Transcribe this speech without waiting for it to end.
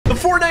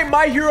Fortnite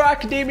My Hero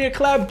Academia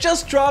collab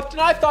just dropped, and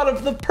I thought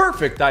of the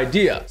perfect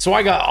idea. So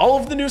I got all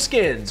of the new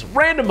skins,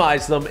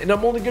 randomized them, and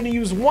I'm only going to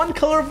use one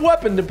color of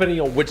weapon depending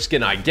on which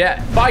skin I get.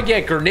 If I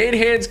get Grenade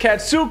Hands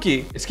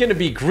Katsuki, it's going to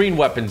be green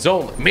weapons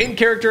only. Main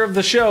character of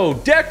the show,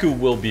 Deku,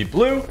 will be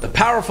blue. The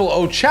powerful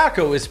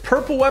Ochako is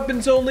purple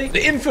weapons only.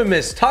 The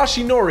infamous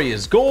Tashinori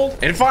is gold.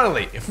 And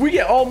finally, if we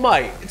get All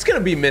Might, it's going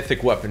to be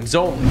mythic weapons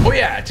only. Oh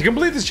yeah, to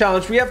complete this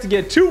challenge, we have to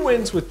get 2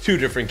 wins with 2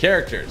 different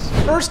characters.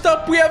 First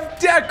up, we have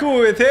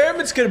Deku with him.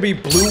 It's going to be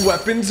blue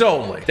weapons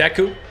only.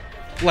 Deku,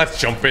 let's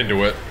jump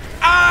into it.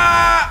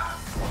 Ah!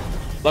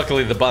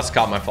 Luckily, the bus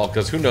caught my fault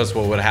because who knows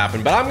what would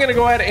happen. But I'm going to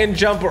go ahead and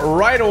jump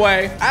right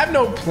away. I have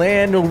no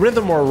plan, no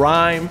rhythm or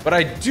rhyme, but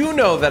I do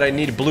know that I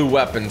need blue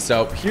weapons.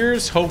 So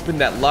here's hoping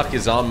that luck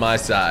is on my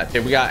side. Okay,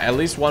 we got at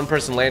least one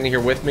person landing here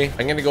with me.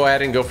 I'm going to go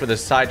ahead and go for the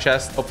side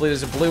chest. Hopefully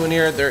there's a blue in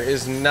here. There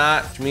is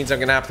not, which means I'm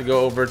going to have to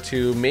go over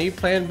to maybe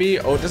plan B.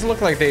 Oh, it doesn't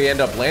look like they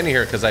end up landing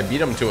here because I beat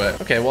them to it.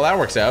 Okay, well, that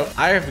works out.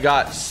 I have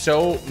got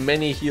so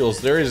many heals.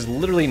 There is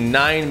literally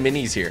 9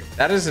 minis here.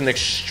 That is an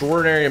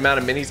extraordinary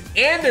amount of minis.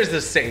 And there's the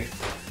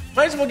safe.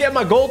 Might as well get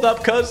my gold up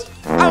because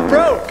I'm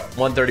broke.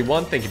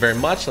 131, thank you very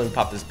much. Let me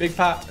pop this big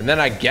pot. And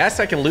then I guess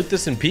I can loot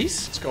this in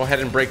peace. Let's go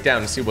ahead and break down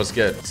and see what's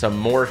good. Some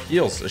more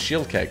heals, a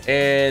shield keg,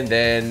 and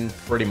then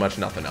pretty much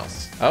nothing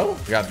else. Oh,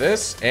 we got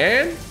this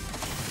and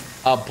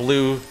a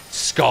blue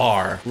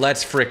scar.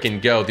 Let's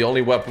freaking go. The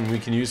only weapon we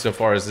can use so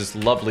far is this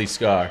lovely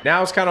scar. Now I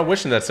was kind of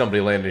wishing that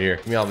somebody landed here.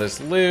 Give me all this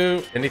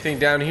loot. Anything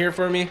down here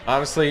for me?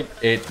 Honestly,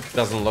 it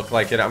doesn't look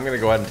like it. I'm gonna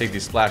go ahead and take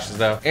these splashes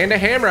though. And a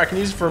hammer. I can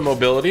use it for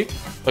mobility.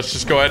 Let's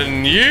just go ahead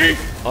and yeet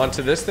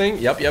onto this thing.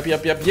 Yep.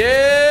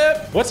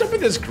 What's up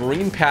with this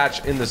green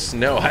patch in the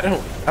snow? I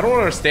don't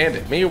understand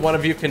it. Maybe one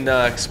of you can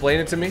explain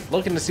it to me.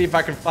 Looking to see if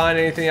I can find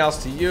anything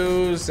else to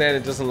use, and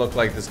it doesn't look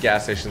like this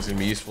gas station is gonna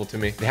be useful to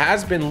me. It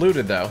has been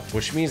looted though,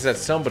 which means that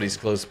somebody's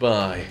close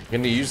by. I'm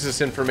gonna use this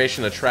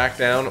information to track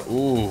down.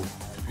 Ooh,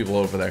 people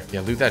over there.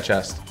 Yeah, loot that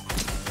chest.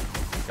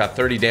 Got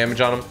 30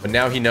 damage on him, but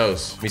now he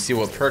knows. Let me see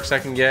what perks I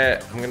can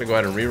get. I'm gonna go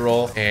ahead and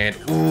reroll. And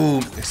ooh,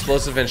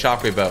 explosive and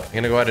shockwave bow. I'm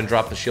gonna go ahead and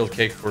drop the shield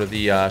cake for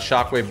the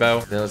shockwave bow.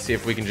 Then let's see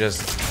if we can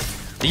just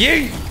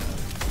yeet.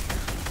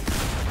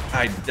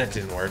 That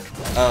didn't work.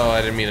 Oh,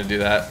 I didn't mean to do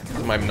that.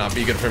 This might not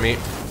be good for me.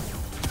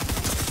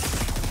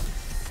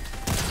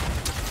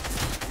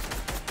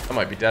 I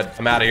might be dead.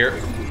 I'm out of here.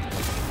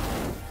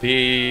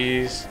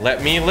 Please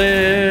let me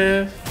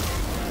live.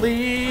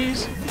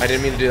 Please. I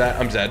didn't mean to do that.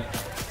 I'm dead.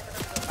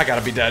 I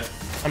gotta be dead.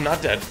 I'm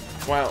not dead.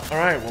 Wow. All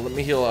right. Well, let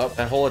me heal up.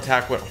 That whole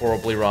attack went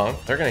horribly wrong.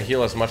 They're gonna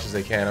heal as much as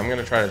they can. I'm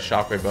gonna try to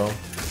shockwave bow.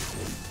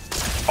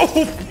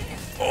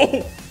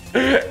 Oh.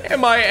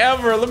 Am I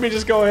ever? Let me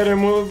just go ahead and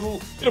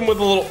hit him with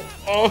a little.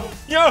 Oh,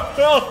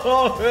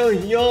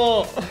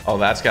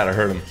 that's gotta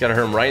hurt him. Gotta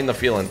hurt him right in the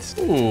feelings.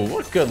 Ooh,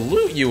 what good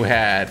loot you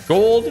had.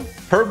 Gold,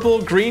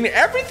 purple, green,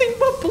 everything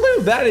but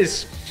blue. That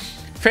is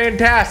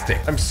fantastic.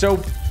 I'm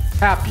so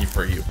happy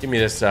for you. Give me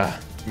this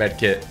med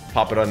kit.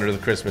 Pop it under the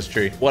Christmas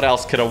tree. What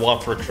else could I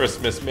want for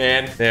Christmas,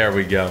 man? There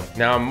we go.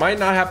 Now I might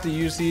not have to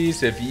use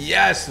these if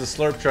yes, the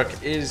slurp truck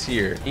is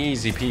here.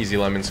 Easy peasy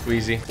lemon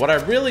squeezy. What I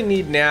really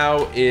need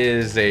now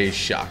is a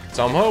shock.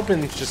 So I'm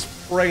hoping, just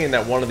praying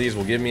that one of these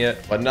will give me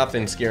it, but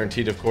nothing's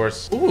guaranteed, of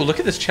course. Ooh, look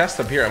at this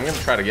chest up here. I'm gonna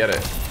try to get it.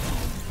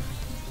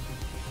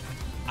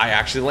 I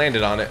actually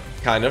landed on it,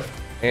 kind of.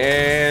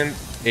 And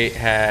it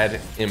had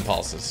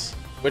impulses,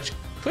 which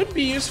could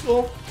be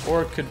useful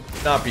or could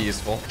not be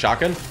useful.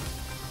 Shotgun.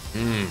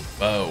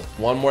 Bow.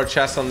 One more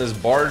chest on this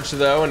barge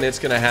though, and it's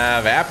gonna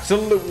have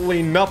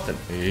absolutely nothing.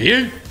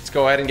 Let's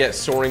go ahead and get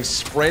soaring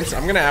sprints.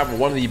 I'm gonna have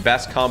one of the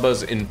best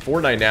combos in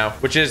Fortnite now,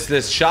 which is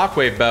this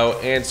shockwave bow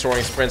and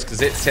soaring sprints,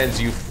 because it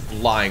sends you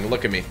flying.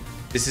 Look at me.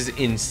 This is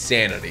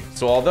insanity.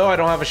 So although I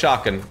don't have a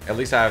shotgun, at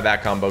least I have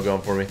that combo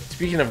going for me.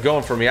 Speaking of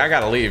going for me, I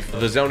gotta leave.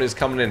 The zone is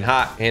coming in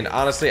hot, and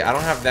honestly, I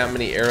don't have that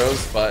many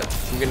arrows, but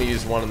I'm gonna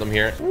use one of them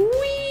here.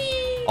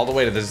 All the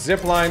way to the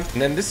zip line,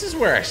 and then this is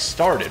where I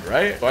started,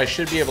 right? So I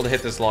should be able to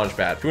hit this launch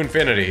pad to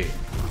infinity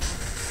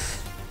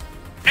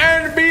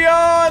and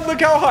beyond.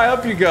 Look how high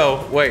up you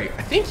go. Wait,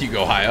 I think you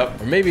go high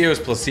up, or maybe it was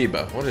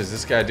placebo. What is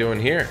this guy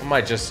doing here? I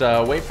might just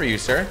wait for you,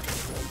 sir.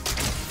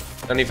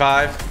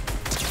 75.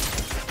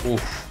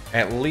 Oof,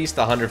 at least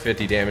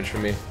 150 damage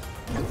from me.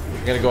 I'm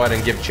gonna go ahead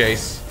and give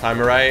chase.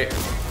 Timer right.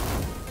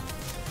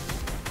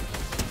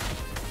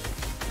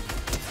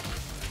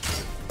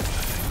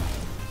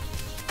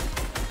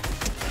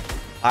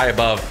 High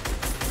above.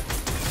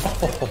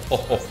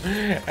 Oh,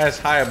 as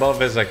high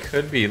above as I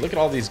could be. Look at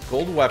all these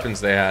gold weapons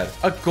they had.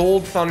 A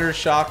gold thunder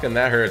shotgun.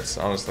 That hurts,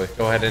 honestly.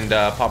 Go ahead and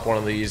pop one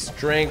of these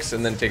drinks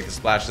and then take the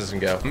splashes and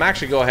go. I'm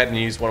actually go ahead and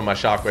use one of my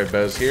shockwave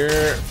bows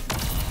here.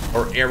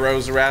 or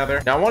arrows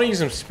rather. Now I want to use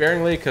them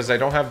sparingly because I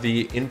don't have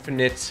the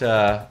infinite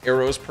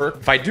arrows perk.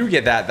 If I do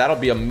get that, that'll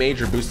be a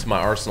major boost to my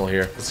arsenal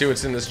here. Let's see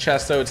what's in this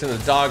chest though. It's in the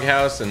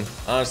doghouse, and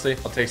honestly,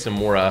 I'll take some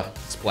more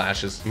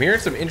splashes. I'm hearing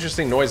some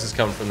interesting noises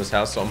coming from this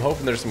house, so I'm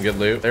hoping there's some good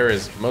loot. There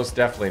is most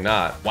definitely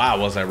not. Wow,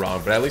 was I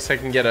wrong? But at least I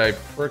can get a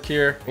perk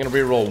here. I'm gonna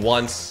reroll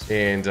once,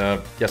 and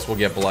guess we'll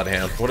get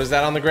Bloodhound. What is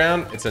that on the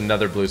ground? It's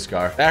another blue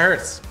scar. That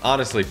hurts.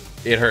 Honestly,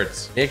 it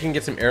hurts. Maybe I can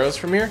get some arrows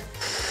from here.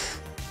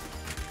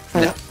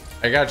 No.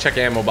 I gotta check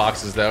ammo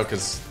boxes though,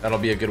 because that'll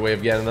be a good way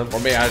of getting them. Or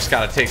maybe I just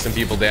gotta take some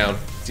people down.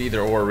 It's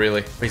either or,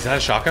 really. Wait, is that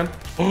a shotgun?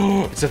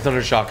 Oh, it's a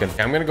thunder shotgun.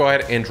 Okay, I'm gonna go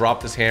ahead and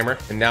drop this hammer,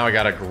 and now I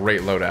got a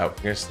great loadout.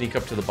 I'm gonna sneak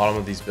up to the bottom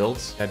of these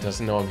builds. That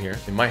doesn't know I'm here.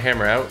 Get my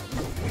hammer out.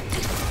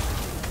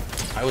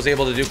 I was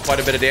able to do quite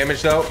a bit of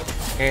damage though,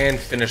 and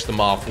finish them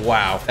off.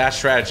 Wow, that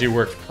strategy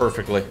worked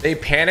perfectly. They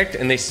panicked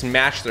and they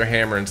smashed their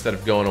hammer instead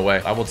of going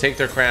away. I will take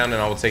their crown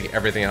and I will take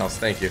everything else.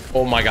 Thank you.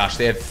 Oh my gosh,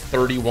 they had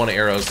 31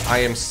 arrows. I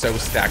am so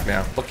stacked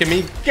now. Look at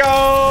me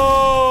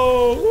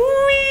go.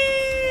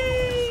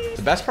 Whee!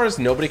 The best part is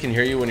nobody can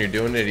hear you when you're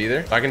doing it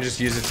either. I can just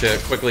use it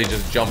to quickly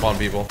just jump on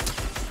people.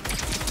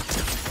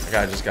 That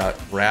guy just got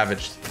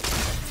ravaged.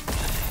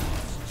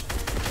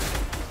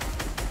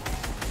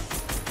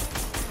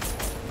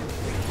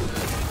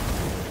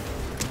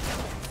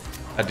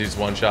 That dude's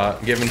one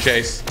shot. Give him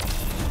chase.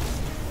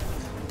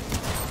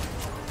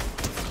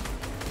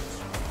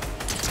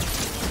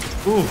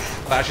 Ooh,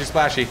 splashy,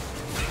 splashy.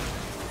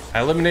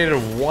 I eliminated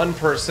one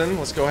person.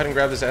 Let's go ahead and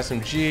grab this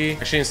SMG.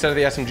 Actually, instead of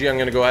the SMG, I'm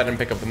going to go ahead and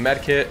pick up the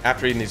med kit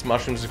after eating these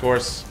mushrooms, of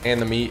course,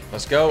 and the meat.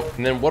 Let's go.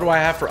 And then what do I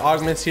have for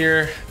augments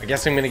here? I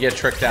guess I'm going to get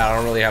tricked out. I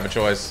don't really have a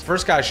choice.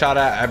 First guy I shot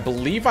at, I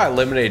believe I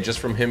eliminated just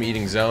from him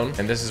eating zone.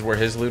 And this is where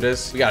his loot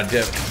is. We got a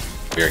dip.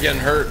 We are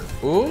getting hurt.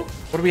 Ooh,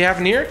 what do we have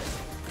in here?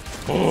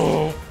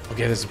 Oh,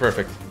 okay, this is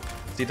perfect.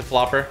 Let's eat the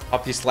flopper,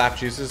 pop these slap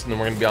juices, and then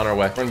we're gonna be on our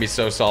way. We're gonna be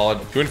so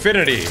solid to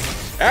infinity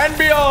and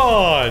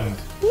beyond.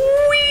 Whee!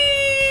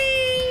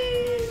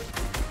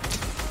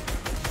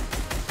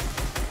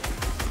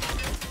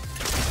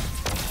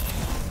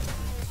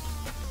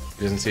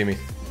 He doesn't see me.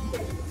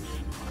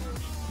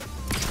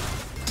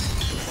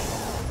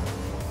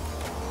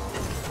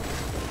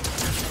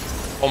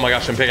 Oh my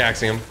gosh, I'm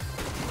pickaxing him.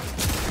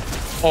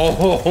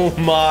 Oh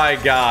my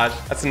gosh.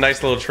 That's a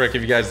nice little trick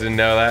if you guys didn't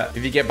know that.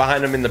 If you get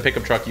behind them in the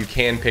pickup truck, you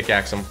can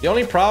pickaxe them. The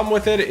only problem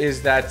with it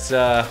is that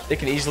they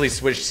can easily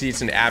switch seats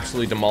and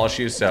absolutely demolish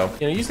you. So,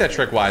 you know, use that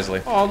trick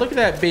wisely. Oh, look at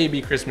that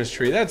baby Christmas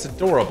tree. That's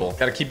adorable.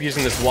 Gotta keep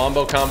using this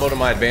wombo combo to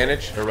my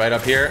advantage. They're right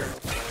up here.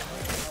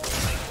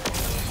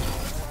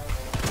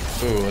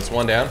 Ooh, that's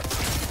one down.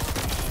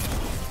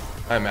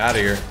 I'm out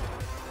of here.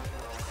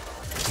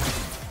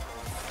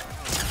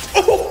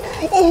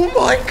 Oh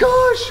my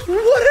gosh,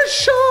 what a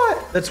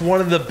shot. That's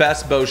one of the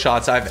best bow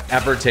shots I've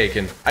ever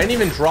taken. I didn't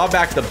even draw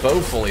back the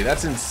bow fully.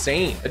 That's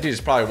insane. That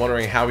dude's probably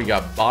wondering how he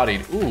got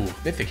bodied. Ooh,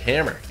 mythic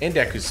hammer and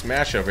Deku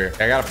smash over here.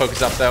 I gotta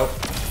focus up though.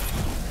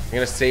 I'm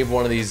gonna save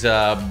one of these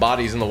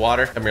bodies in the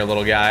water. Come here,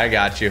 little guy, I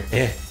got you.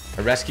 I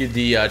rescued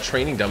the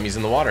training dummies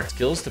in the water.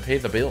 Skills to pay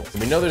the bills.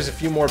 And we know there's a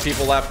few more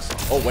people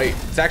left. Oh wait,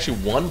 it's actually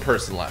one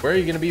person left. Where are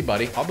you gonna be,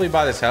 buddy? Probably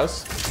by this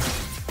house.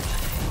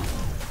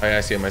 Oh yeah,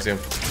 I see him, I see him.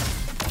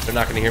 They're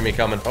not going to hear me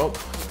coming. Oh,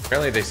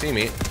 apparently they see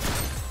me.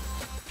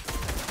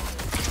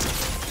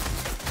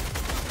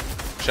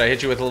 Should I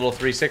hit you with a little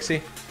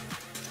 360?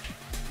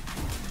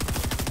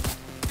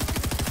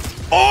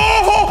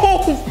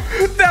 Oh,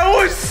 that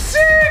was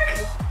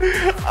sick.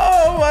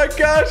 Oh my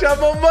gosh, I'm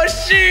a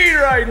machine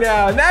right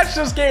now. And that's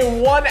just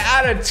game 1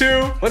 out of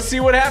 2. Let's see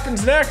what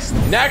happens next.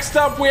 Next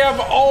up, we have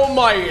All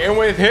Might. And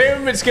with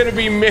him, it's going to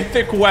be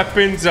mythic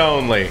weapons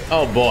only.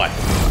 Oh boy.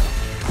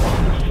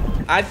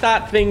 I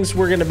thought things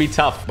were going to be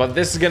tough, but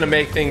this is going to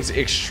make things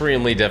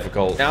extremely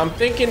difficult. Now, I'm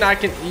thinking I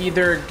can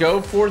either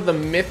go for the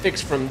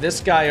mythics from this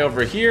guy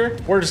over here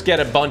or just get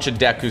a bunch of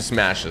Deku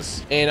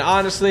smashes. And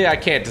honestly, I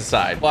can't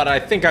decide, but I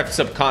think I've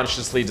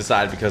subconsciously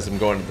decided because I'm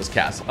going to this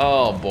castle.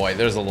 Oh boy,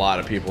 there's a lot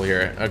of people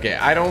here. Okay,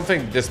 I don't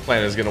think this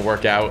plan is going to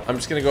work out. I'm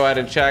just going to go ahead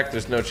and check.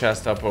 There's no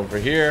chest up over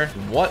here.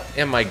 What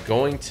am I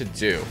going to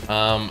do?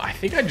 I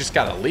think I just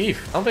got to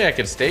leave. I don't think I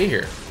can stay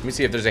here. Let me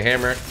see if there's a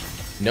hammer.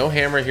 No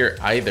hammer here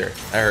either.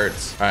 That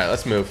hurts. All right,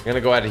 let's move. I'm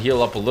gonna go ahead and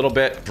heal up a little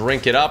bit.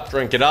 Drink it up,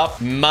 drink it up.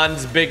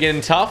 Man's big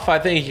and tough. I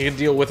think he can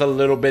deal with a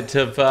little bit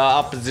of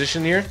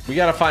opposition here. We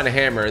gotta find a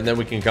hammer and then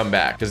we can come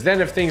back. Because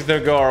then if things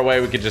don't go our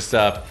way, we could just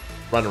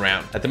run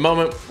around. At the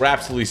moment, we're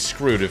absolutely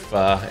screwed if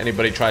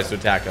anybody tries to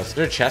attack us. Is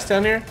there a chest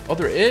down here? Oh,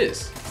 there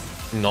is.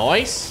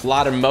 Nice. A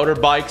lot of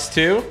motorbikes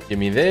too. Give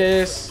me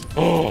this.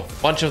 Oh,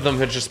 a bunch of them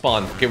have just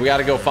spawned. Okay, we got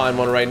to go find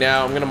one right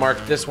now. I'm gonna mark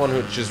this one,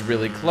 which is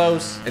really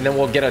close, and then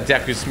we'll get a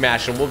Deku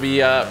smash and we'll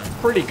be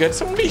pretty good.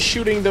 Somebody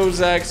shooting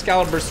those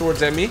Excalibur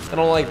swords at me. I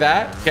don't like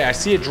that. Okay, I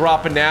see it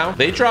dropping now.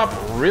 They drop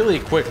really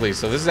quickly,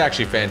 so this is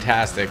actually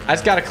fantastic. I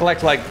just got to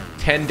collect like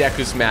 10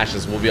 Deku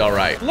smashes. We'll be all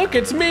right. Look,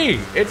 it's me.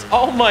 It's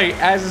All Might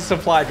as a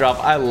supply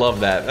drop. I love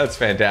that. That's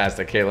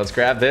fantastic. Okay, let's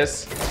grab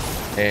this.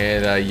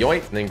 And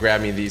yoink, and then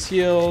grab me these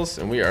heals,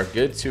 and we are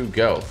good to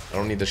go. I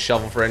don't need the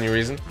shovel for any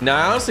reason. Now,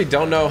 I honestly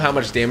don't know how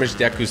much damage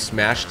Deku's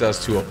smash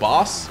does to a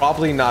boss.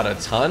 Probably not a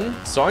ton.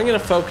 So I'm gonna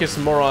focus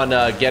more on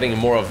getting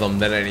more of them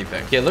than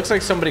anything. Okay, it looks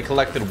like somebody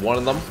collected one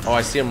of them. Oh,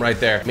 I see him right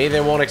there. Maybe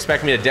they won't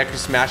expect me to Deku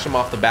smash him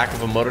off the back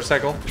of a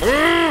motorcycle.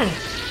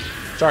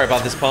 Sorry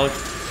about this, punk.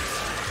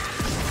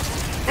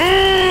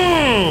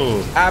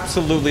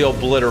 Absolutely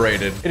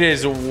obliterated. It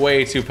is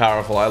way too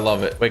powerful. I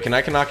love it. Wait, can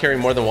I cannot carry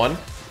more than one?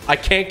 I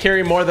can't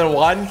carry more than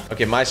one.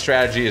 Okay, my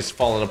strategy is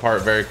falling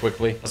apart very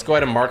quickly. Let's go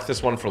ahead and mark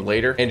this one for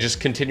later and just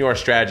continue our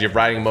strategy of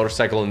riding a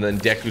motorcycle and then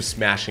Deku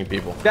smashing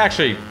people. It's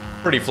actually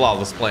pretty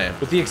flawless plan,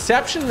 with the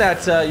exception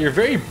that you're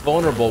very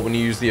vulnerable when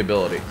you use the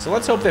ability. So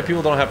let's hope that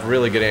people don't have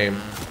really good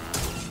aim.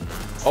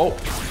 Oh,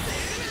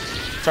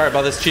 sorry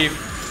about this, Chief.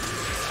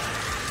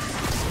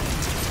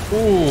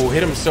 Ooh,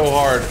 hit him so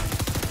hard.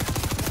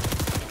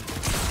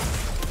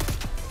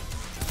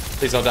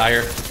 Please don't die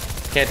here.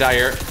 Can't die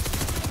here.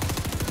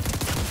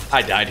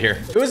 I died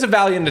here. It was a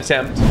valiant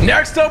attempt.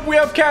 Next up, we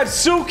have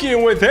Katsuki,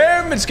 and with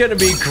him, it's gonna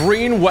be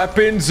green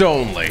weapons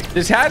only.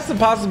 This has the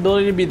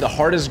possibility to be the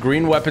hardest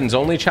green weapons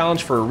only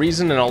challenge for a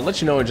reason, and I'll let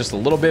you know in just a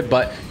little bit,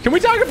 but can we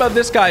talk about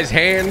this guy's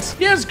hands?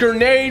 He has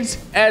grenades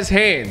as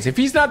hands. If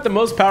he's not the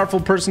most powerful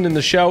person in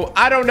the show,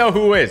 I don't know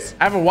who is.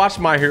 I haven't watched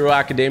My Hero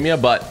Academia,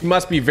 but he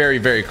must be very,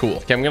 very cool.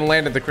 Okay, I'm gonna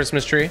land at the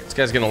Christmas tree. This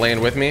guy's gonna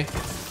land with me.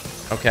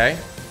 Okay,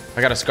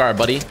 I got a scar,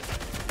 buddy.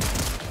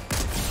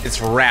 It's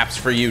wraps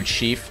for you,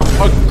 Chief.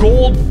 A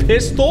gold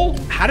pistol?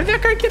 How did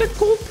that guy get a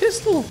gold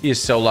pistol? He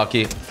is so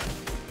lucky.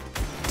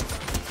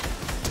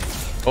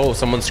 Oh,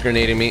 someone's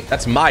grenading me.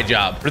 That's my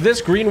job. For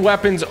this green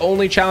weapons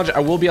only challenge, I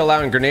will be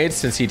allowing grenades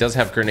since he does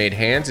have grenade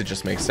hands. It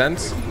just makes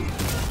sense.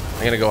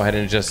 I'm gonna go ahead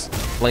and just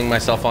fling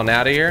myself on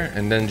out of here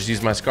and then just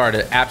use my scar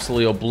to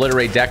absolutely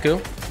obliterate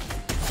Deku.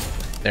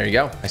 There you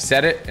go. I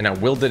said it and I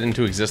willed it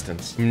into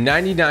existence. I'm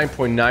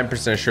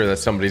 99.9% sure that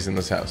somebody's in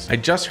this house. I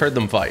just heard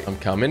them fight. I'm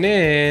coming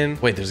in.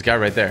 Wait, there's a guy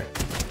right there.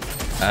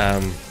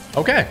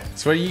 Okay.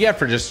 So what do you get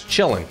for just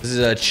chilling? This is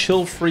a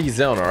chill-free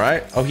zone, all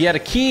right? Oh, he had a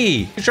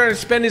key. He's trying to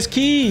spend his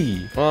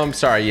key. Oh, I'm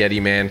sorry,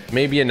 Yeti, man.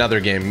 Maybe another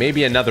game.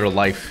 Maybe another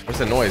life. What's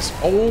the noise?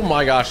 Oh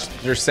my gosh.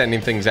 They're sending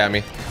things at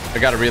me. I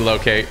gotta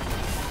relocate.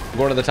 I'm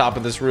going to the top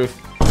of this roof.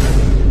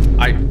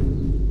 I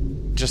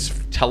just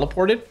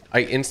teleported.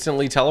 I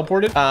instantly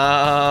teleported.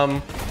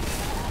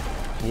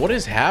 What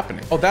is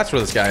happening? Oh, that's where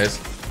this guy is.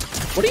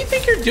 What do you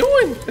think you're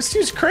doing? This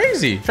dude's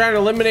crazy. Trying to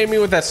eliminate me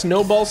with that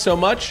snowball so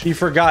much. He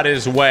forgot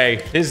his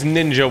way, his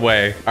ninja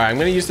way. All right, I'm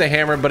gonna use the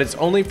hammer, but it's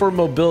only for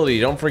mobility.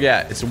 Don't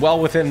forget, it's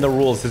well within the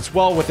rules. It's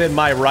well within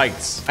my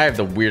rights. I have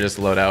the weirdest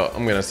loadout.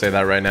 I'm gonna say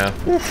that right now.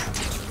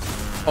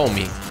 Oof. Oh,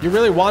 me. You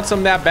really want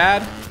some that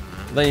bad?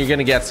 Then you're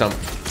gonna get some.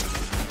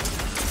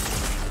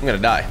 I'm gonna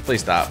die.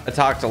 Please stop. I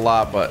talked a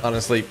lot, but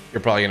honestly,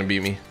 you're probably gonna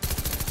beat me.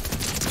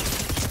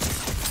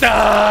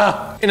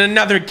 In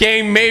another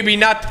game, maybe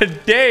not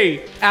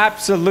today.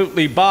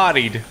 Absolutely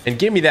bodied. And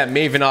give me that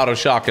Maven auto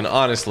shotgun,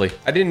 honestly.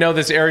 I didn't know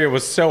this area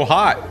was so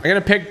hot. I'm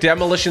gonna pick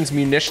Demolition's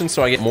munitions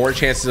so I get more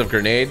chances of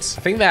grenades.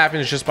 I think that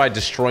happens just by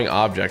destroying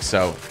objects.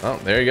 So, oh,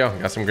 there you go.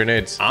 Got some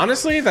grenades.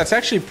 Honestly, that's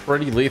actually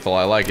pretty lethal.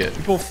 I like it.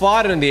 People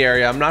fought in the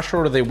area. I'm not sure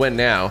where they went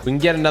now. We can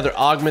get another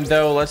augment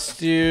though. Let's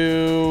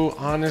do,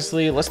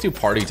 honestly, let's do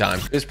party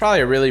time. It's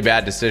probably a really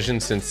bad decision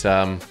since,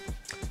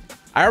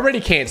 I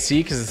already can't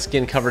see because the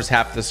skin covers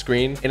half the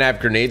screen and I have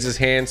grenades as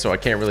hands, so I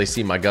can't really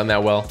see my gun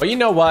that well. But you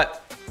know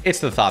what? It's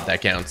the thought that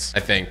counts, I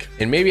think.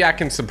 And maybe I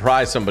can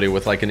surprise somebody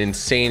with like an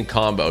insane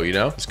combo, you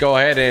know? Let's go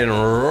ahead and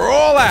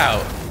roll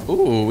out.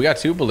 Ooh, we got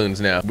 2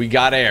 balloons now. We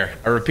got air.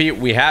 I repeat,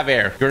 we have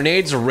air.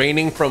 Grenades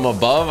raining from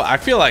above. I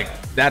feel like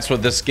that's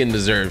what this skin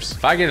deserves.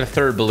 If I get a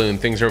 3rd balloon,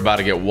 things are about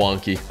to get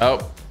wonky.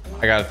 Oh,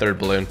 I got a 3rd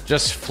balloon.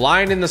 Just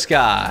flying in the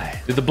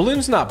sky. Do the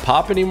balloons not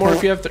pop anymore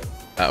if you have to?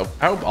 Oh,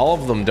 I hope all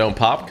of them don't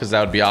pop because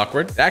that would be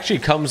awkward. It actually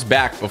comes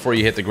back before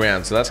you hit the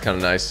ground, so that's kind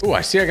of nice. Oh,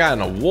 I see I got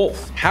a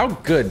wolf. How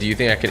good do you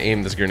think I can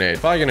aim this grenade?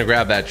 Probably gonna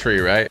grab that tree,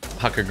 right?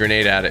 Huck a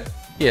grenade at it.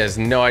 He has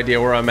no idea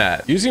where I'm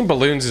at. Using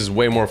balloons is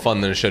way more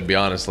fun than it should be,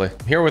 honestly.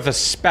 I'm here with a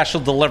special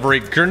delivery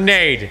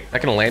grenade. Am I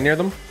gonna land near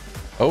them?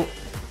 Oh,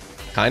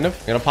 kind of.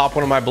 I'm gonna pop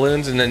one of my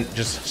balloons and then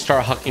just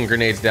start hucking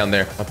grenades down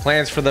there. My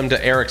plan's for them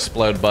to air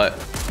explode, but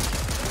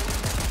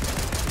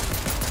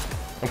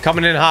I'm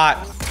coming in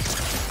hot.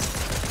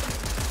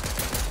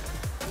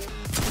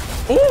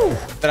 Ooh,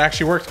 that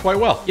actually worked quite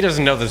well. He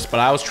doesn't know this, but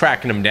I was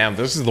tracking him down.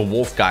 This is the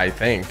wolf guy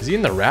thing. Is he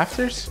in the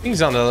rafters? I think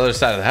he's on the other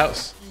side of the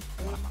house.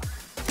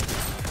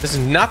 This is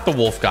not the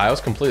wolf guy. I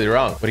was completely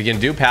wrong. What are you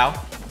gonna do,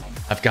 pal?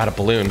 I've got a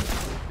balloon.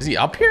 Is he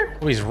up here?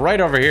 Oh, he's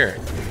right over here.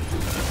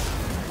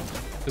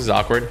 This is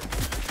awkward.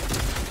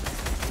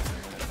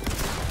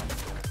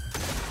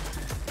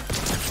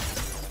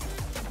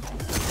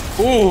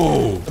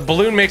 Ooh, the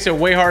balloon makes it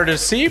way harder to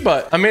see,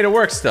 but I made it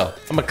work still.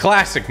 I'm a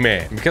classic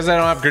man. And because I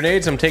don't have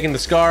grenades, I'm taking the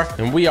scar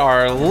and we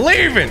are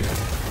leaving.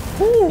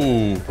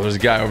 Ooh, there's a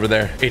guy over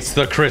there. It's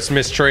the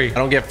Christmas tree. I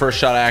don't get first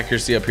shot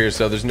accuracy up here,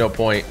 so there's no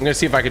point. I'm gonna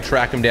see if I can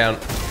track him down.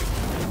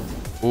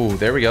 Ooh,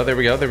 there we go. There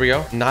we go. There we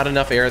go. Not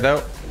enough air, though.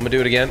 I'm gonna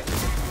do it again.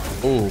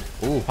 Ooh,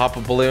 ooh, pop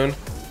a balloon.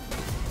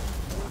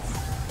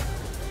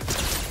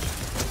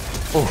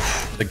 Oof.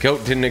 The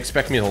goat didn't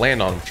expect me to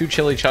land on him. 2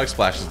 chili chug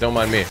splashes. Don't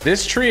mind me.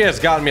 This tree has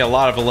gotten me a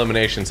lot of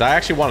eliminations. I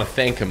actually want to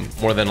thank him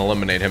more than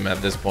eliminate him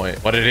at this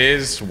point. But it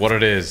is what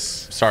it is.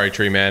 Sorry,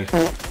 tree man.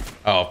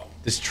 Oh,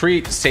 this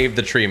tree saved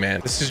the tree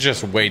man. This is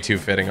just way too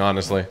fitting,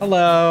 honestly.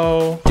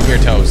 Hello. Give me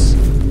your toes.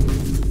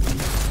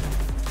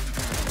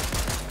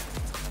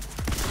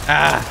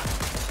 Ah.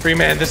 Tree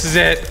man, this is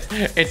it.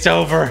 It's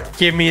over.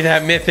 Give me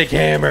that mythic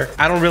hammer.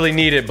 I don't really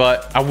need it,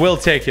 but I will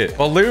take it.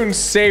 Balloons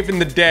saving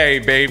the day,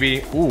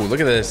 baby. Ooh, look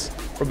at this.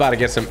 We're about to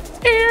get some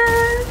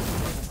air.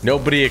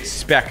 Nobody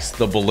expects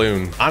the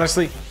balloon.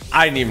 Honestly,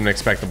 I didn't even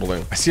expect the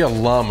balloon. I see a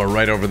llama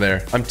right over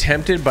there. I'm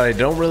tempted, but I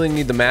don't really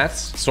need the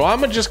mats. So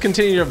I'm gonna just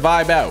continue to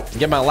vibe out and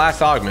get my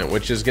last augment,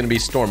 which is gonna be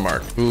Storm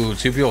Mark. Ooh,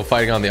 2 people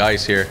fighting on the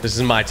ice here. This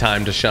is my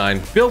time to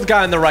shine. Build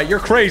guy on the right, you're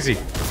crazy.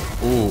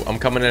 Ooh, I'm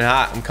coming in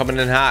hot. I'm coming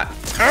in hot.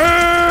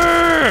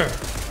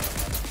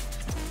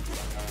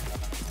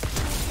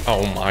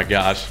 Oh my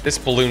gosh. This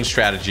balloon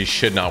strategy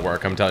should not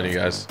work. I'm telling you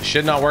guys. It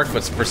should not work,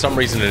 but for some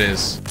reason it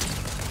is.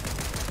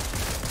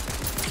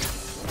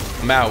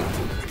 I'm out.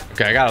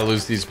 Okay, I gotta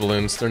lose these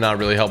balloons. They're not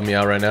really helping me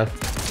out right now.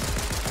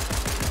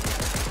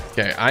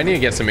 Okay, I need to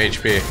get some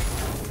HP.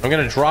 I'm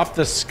gonna drop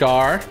the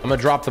Scar. I'm gonna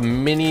drop the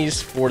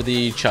minis for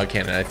the Chug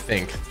Cannon, I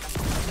think.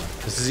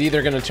 This is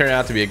either going to turn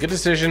out to be a good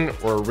decision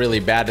or a really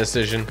bad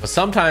decision. But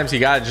sometimes you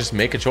got to just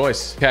make a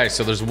choice. Okay,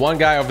 so there's one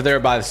guy over there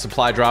by the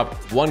supply drop.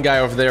 One guy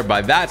over there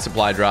by that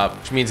supply drop,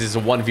 which means it's a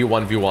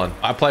 1v1v1.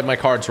 I played my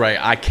cards right.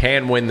 I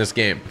can win this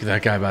game. Look at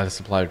that guy by the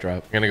supply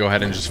drop. I'm going to go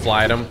ahead and just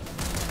fly at him.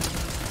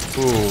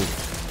 Ooh,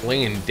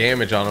 laying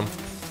damage on him.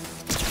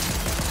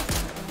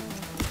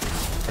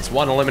 That's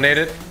one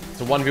eliminated.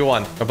 It's a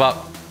 1v1.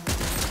 About.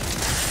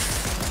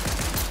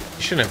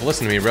 You shouldn't have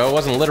listened to me, bro. It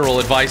wasn't literal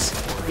advice.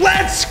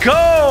 Let's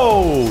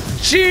go!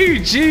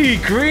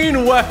 GG,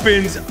 green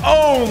weapons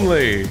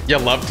only. You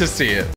love to see it.